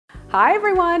Hi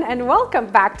everyone, and welcome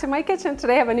back to my kitchen.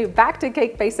 Today I have a new Back to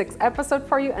Cake Basics episode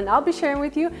for you, and I'll be sharing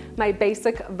with you my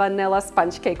basic vanilla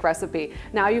sponge cake recipe.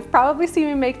 Now, you've probably seen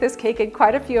me make this cake in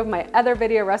quite a few of my other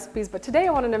video recipes, but today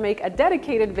I wanted to make a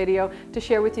dedicated video to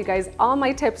share with you guys all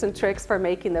my tips and tricks for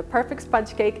making the perfect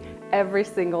sponge cake every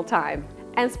single time.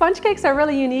 And sponge cakes are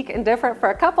really unique and different for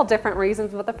a couple different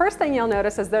reasons, but the first thing you'll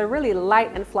notice is they're really light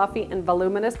and fluffy and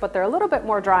voluminous, but they're a little bit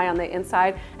more dry on the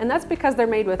inside, and that's because they're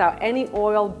made without any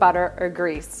oil, butter, or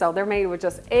grease. So they're made with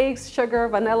just eggs, sugar,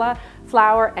 vanilla,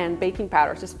 flour, and baking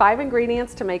powder. Just 5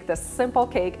 ingredients to make this simple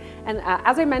cake. And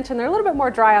as I mentioned, they're a little bit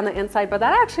more dry on the inside, but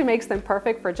that actually makes them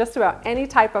perfect for just about any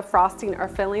type of frosting or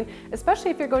filling,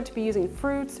 especially if you're going to be using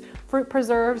fruits, fruit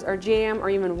preserves, or jam, or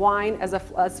even wine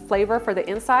as flavor for the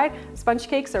inside. Sponge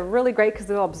cakes are really great because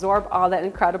they'll absorb all that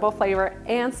incredible flavor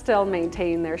and still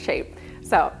maintain their shape.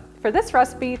 So for this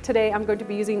recipe today, I'm going to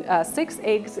be using 6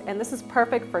 eggs, and this is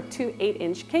perfect for 2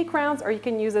 8-inch cake rounds, or you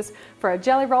can use this for a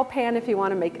jelly roll pan if you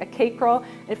want to make a cake roll.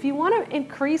 If you want to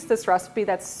increase this recipe,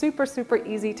 that's super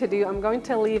easy to do. I'm going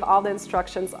to leave all the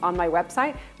instructions on my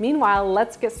website. Meanwhile,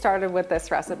 let's get started with this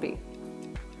recipe.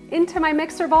 Into my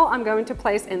mixer bowl, I'm going to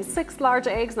place in 6 large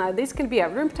eggs. Now, these can be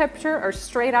at room temperature or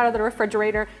straight out of the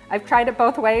refrigerator. I've tried it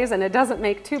both ways and it doesn't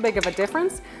make too big of a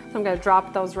difference. So I'm going to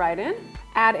drop those right in.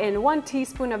 Add in 1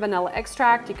 teaspoon of vanilla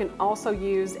extract. You can also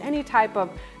use any type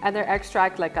of other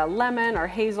extract like a lemon or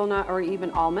hazelnut or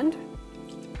even almond.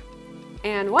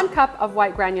 And 1 cup of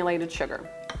white granulated sugar.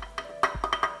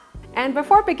 And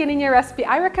before beginning your recipe,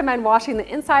 I recommend washing the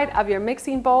inside of your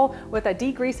mixing bowl with a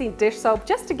degreasing dish soap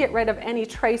just to get rid of any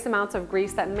trace amounts of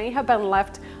grease that may have been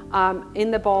left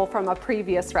in the bowl from a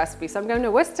previous recipe. So I'm going to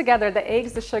whisk together the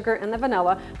eggs, the sugar, and the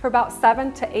vanilla for about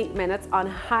 7 to 8 minutes on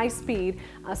high speed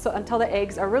until the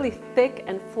eggs are really thick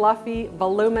and fluffy,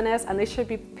 voluminous, and they should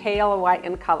be pale white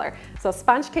in color. So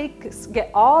sponge cakes get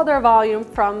all their volume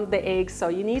from the eggs, so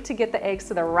you need to get the eggs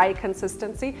to the right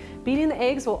consistency. Beating the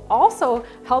eggs will also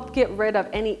help get rid of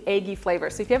any eggy flavor.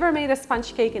 So if you ever made a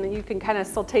sponge cake and you can kind of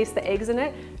still taste the eggs in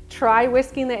it, try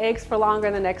whisking the eggs for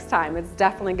longer the next time. It's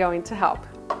definitely going to help.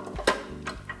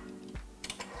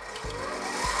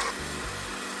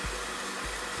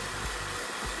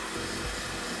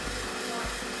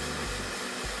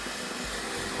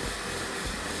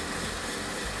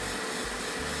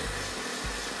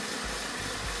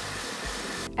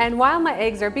 And while my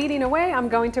eggs are beating away, I'm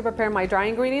going to prepare my dry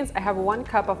ingredients. I have 1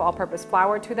 cup of all-purpose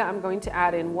flour. To that, I'm going to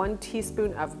add in 1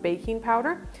 teaspoon of baking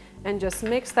powder and just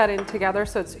mix that in together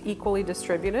so it's equally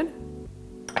distributed.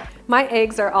 My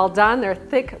eggs are all done. They're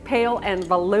thick, pale, and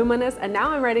voluminous, and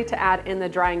now I'm ready to add in the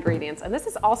dry ingredients. And this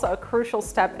is also a crucial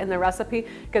step in the recipe,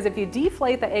 because if you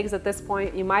deflate the eggs at this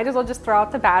point, you might as well just throw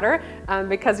out the batter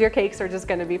because your cakes are just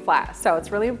going to be flat. So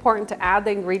it's really important to add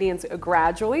the ingredients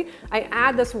gradually. I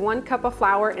add this 1 cup of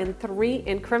flour in 3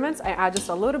 increments. I add just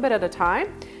a little bit at a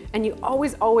time, and you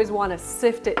always want to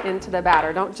sift it into the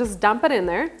batter. Don't just dump it in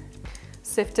there.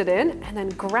 Sift it in, and then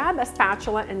grab a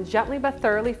spatula and gently but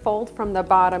thoroughly fold from the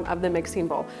bottom of the mixing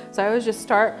bowl. So I always just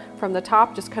start from the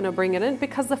top, just kind of bring it in,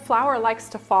 because the flour likes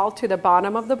to fall to the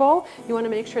bottom of the bowl. You want to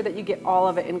make sure that you get all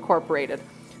of it incorporated.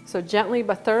 So gently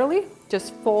but thoroughly,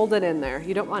 just fold it in there.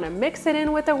 You don't want to mix it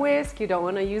in with a whisk. You don't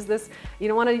want to use this, you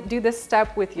don't want to do this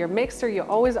step with your mixer. You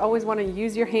always want to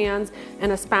use your hands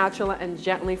and a spatula and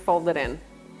gently fold it in.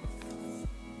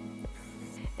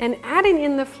 And adding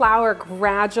in the flour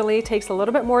gradually takes a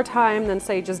little bit more time than,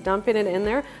 say, just dumping it in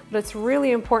there, but it's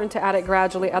really important to add it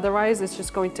gradually. Otherwise, it's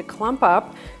just going to clump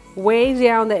up, weigh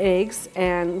down the eggs,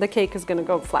 and the cake is going to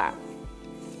go flat.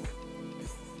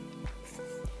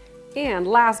 And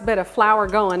last bit of flour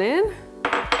going in.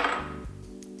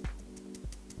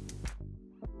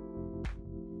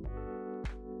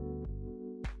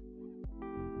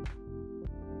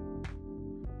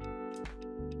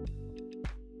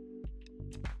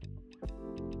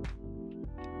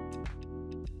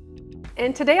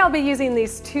 And today I'll be using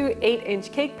these 2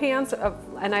 8-inch cake pans,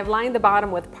 and I've lined the bottom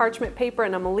with parchment paper,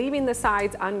 and I'm leaving the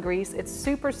sides ungreased. It's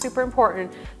super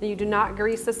important that you do not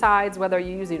grease the sides, whether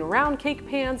you're using round cake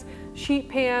pans, sheet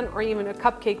pan, or even a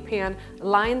cupcake pan.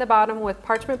 Line the bottom with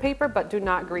parchment paper, but do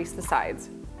not grease the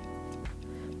sides.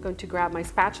 I'm going to grab my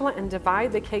spatula and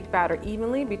divide the cake batter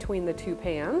evenly between the 2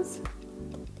 pans.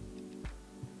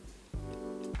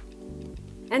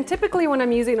 And typically when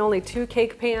I'm using only 2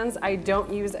 cake pans, I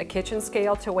don't use a kitchen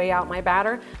scale to weigh out my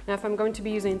batter. Now if I'm going to be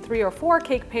using 3 or 4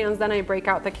 cake pans, then I break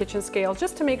out the kitchen scale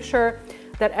just to make sure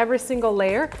that every single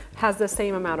layer has the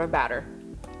same amount of batter.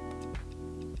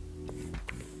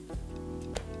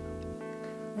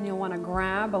 And you'll want to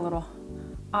grab a little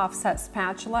offset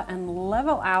spatula and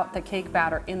level out the cake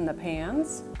batter in the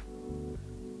pans.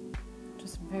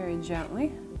 very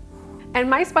gently. And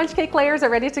my sponge cake layers are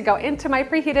ready to go into my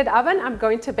preheated oven. I'm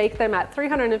going to bake them at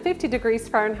 350 degrees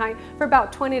Fahrenheit for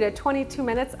about 20 to 22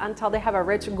 minutes until they have a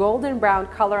rich golden brown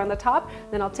color on the top.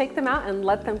 Then I'll take them out and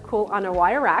let them cool on a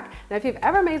wire rack. Now, if you've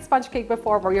ever made sponge cake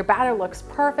before where your batter looks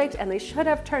perfect and they should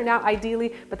have turned out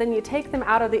ideally, but then you take them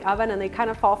out of the oven and they kind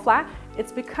of fall flat,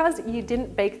 it's because you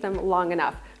didn't bake them long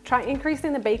enough. Try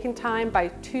increasing the baking time by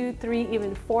 2, 3,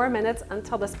 even 4 minutes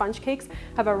until the sponge cakes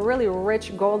have a really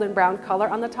rich golden brown color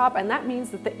on the top, and that means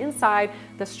that the inside,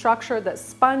 the structure, the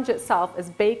sponge itself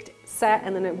is baked, set,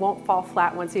 and then it won't fall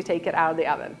flat once you take it out of the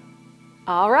oven.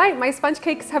 All right, my sponge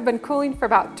cakes have been cooling for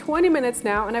about 20 minutes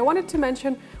now, and I wanted to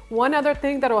mention one other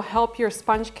thing that will help your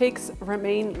sponge cakes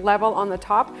remain level on the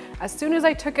top. As soon as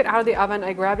I took it out of the oven,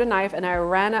 I grabbed a knife and I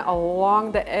ran it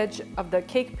along the edge of the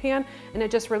cake pan, and it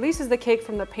just releases the cake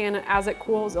from the pan, and as it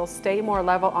cools, it'll stay more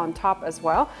level on top as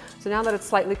well. So now that it's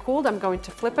slightly cooled, I'm going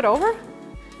to flip it over,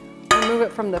 remove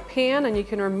it from the pan, and you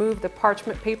can remove the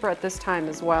parchment paper at this time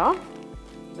as well.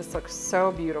 This looks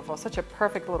so beautiful, such a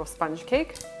perfect little sponge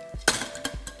cake.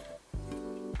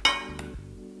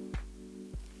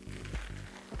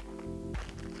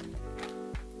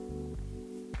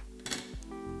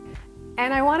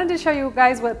 And I wanted to show you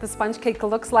guys what the sponge cake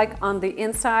looks like on the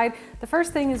inside. The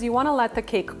first thing is you want to let the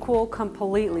cake cool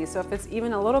completely. So if it's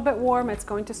even a little bit warm, it's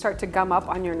going to start to gum up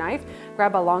on your knife.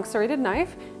 Grab a long serrated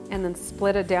knife and then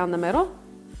split it down the middle.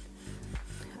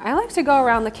 I like to go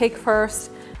around the cake first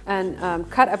and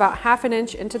cut about 1/2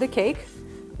 inch into the cake.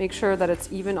 Make sure that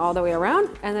it's even all the way around,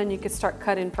 and then you can start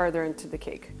cutting further into the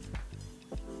cake.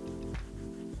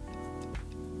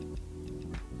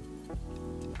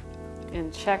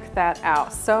 And check that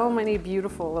out. So many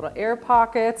beautiful little air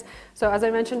pockets. So as I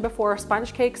mentioned before,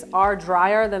 sponge cakes are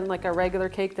drier than like a regular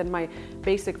cake, than my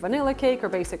basic vanilla cake or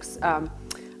basic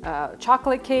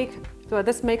chocolate cake. So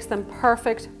this makes them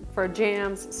perfect for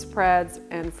jams, spreads,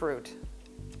 and fruit.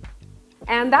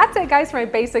 And that's it, guys, for my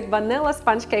basic vanilla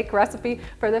sponge cake recipe.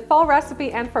 For the full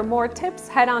recipe and for more tips,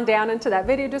 head on down into that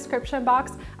video description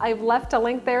box. I've left a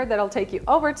link there that'll take you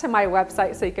over to my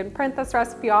website so you can print this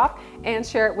recipe off and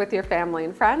share it with your family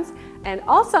and friends. And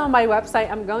also on my website,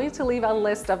 I'm going to leave a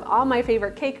list of all my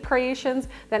favorite cake creations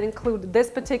that include this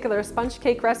particular sponge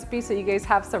cake recipe, so you guys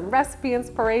have some recipe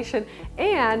inspiration.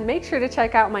 And make sure to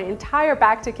check out my entire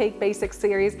Back to Cake Basics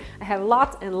series. I have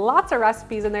lots and lots of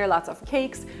recipes in there, lots of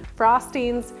cakes,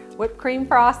 frostings, whipped cream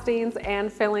frostings,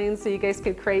 and fillings, so you guys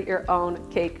can create your own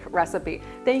cake recipe.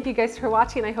 Thank you guys for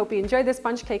watching. I hope you enjoyed this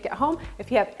sponge cake at home.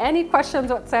 If you have any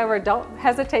questions whatsoever, don't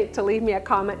hesitate to leave me a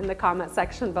comment in the comment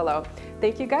section below.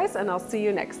 Thank you guys, and I'll see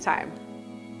you next time.